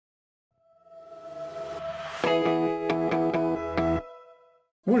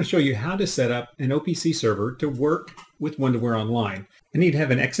I want to show you how to set up an OPC server to work with Wonderware Online. I need to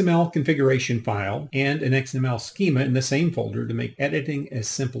have an XML configuration file and an XML schema in the same folder to make editing as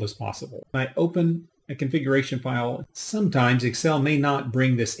simple as possible. When I open a configuration file, sometimes Excel may not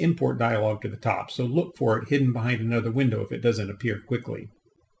bring this import dialog to the top, so look for it hidden behind another window if it doesn't appear quickly.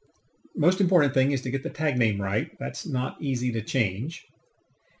 Most important thing is to get the tag name right. That's not easy to change.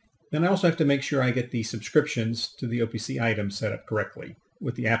 Then I also have to make sure I get the subscriptions to the OPC items set up correctly,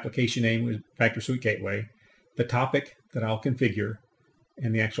 with the application name with Factory Suite Gateway, the topic that I'll configure,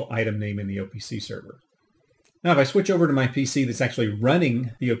 and the actual item name in the OPC server. Now if I switch over to my PC that's actually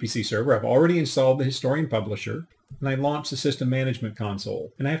running the OPC server, I've already installed the Historian Publisher, and I launch the System Management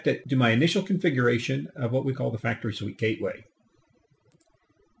Console. And I have to do my initial configuration of what we call the Factory Suite Gateway.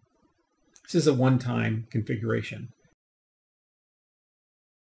 This is a one-time configuration.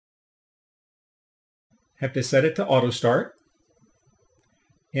 I have to set it to auto start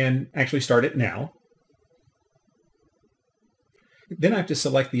and actually start it now. Then I have to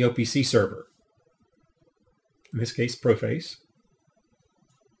select the OPC server. In this case, Proface.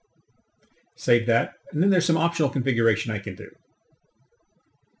 Save that. And then there's some optional configuration I can do.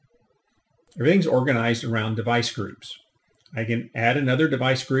 Everything's organized around device groups. I can add another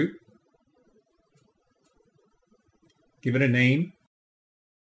device group, give it a name,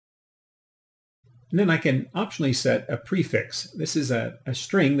 and then I can optionally set a prefix. This is a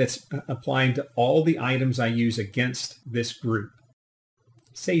string that's applied to all the items I use against this group.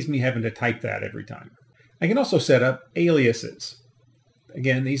 Saves me having to type that every time. I can also set up aliases.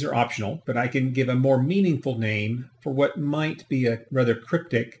 Again, these are optional, but I can give a more meaningful name for what might be a rather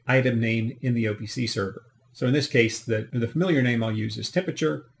cryptic item name in the OPC server. So in this case, the familiar name I'll use is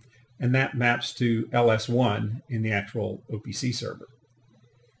temperature, and that maps to LS1 in the actual OPC server.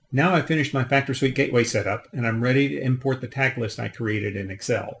 Now I've finished my Factory Suite Gateway setup, and I'm ready to import the tag list I created in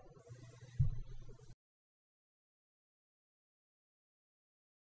Excel.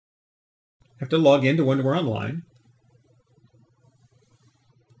 I have to log into Wonderware Online.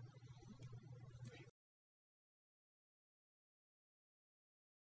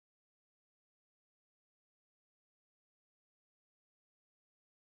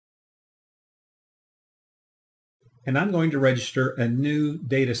 And I'm going to register a new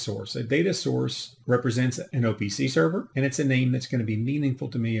data source. A data source represents an OPC server, and it's a name that's going to be meaningful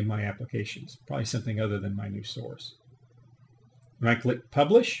to me in my applications, probably something other than my new source. When I click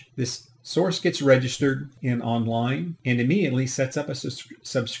Publish, this source gets registered in Online and immediately sets up a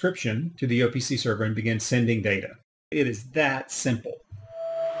subscription to the OPC server and begins sending data. It is that simple.